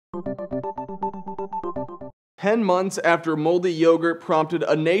10 months after moldy yogurt prompted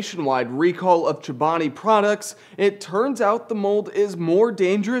a nationwide recall of Chobani products, it turns out the mold is more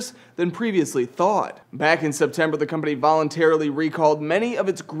dangerous than previously thought. Back in September, the company voluntarily recalled many of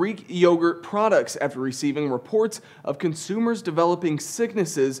its Greek yogurt products after receiving reports of consumers developing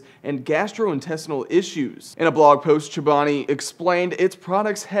sicknesses and gastrointestinal issues. In a blog post, Chobani explained its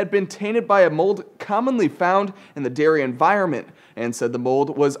products had been tainted by a mold commonly found in the dairy environment, and said the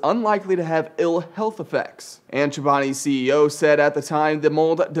mold was unlikely to have ill health effects. And Chobani's CEO said at the time the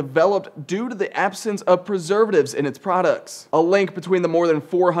mold developed due to the absence of preservatives in its products. A link between the more than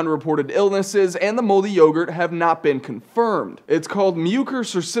 400 reported illnesses and the moldy yogurt have not been confirmed. It's called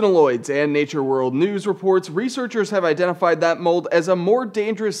mucor-succinyloids, and Nature World News reports researchers have identified that mold as a more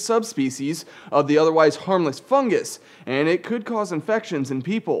dangerous subspecies of the otherwise harmless fungus, and it could cause infections in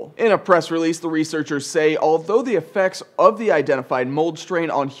people. In a press release, the researchers say although the effects of the identified mold strain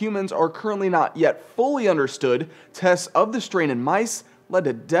on humans are currently not yet fully understood, tests of the strain in mice led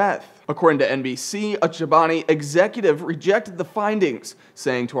to death. According to NBC, a Chobani executive rejected the findings,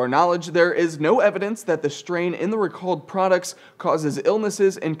 saying, "To our knowledge, there is no evidence that the strain in the recalled products causes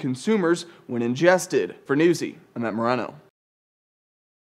illnesses in consumers when ingested." For Newsy, I'm Matt Moreno.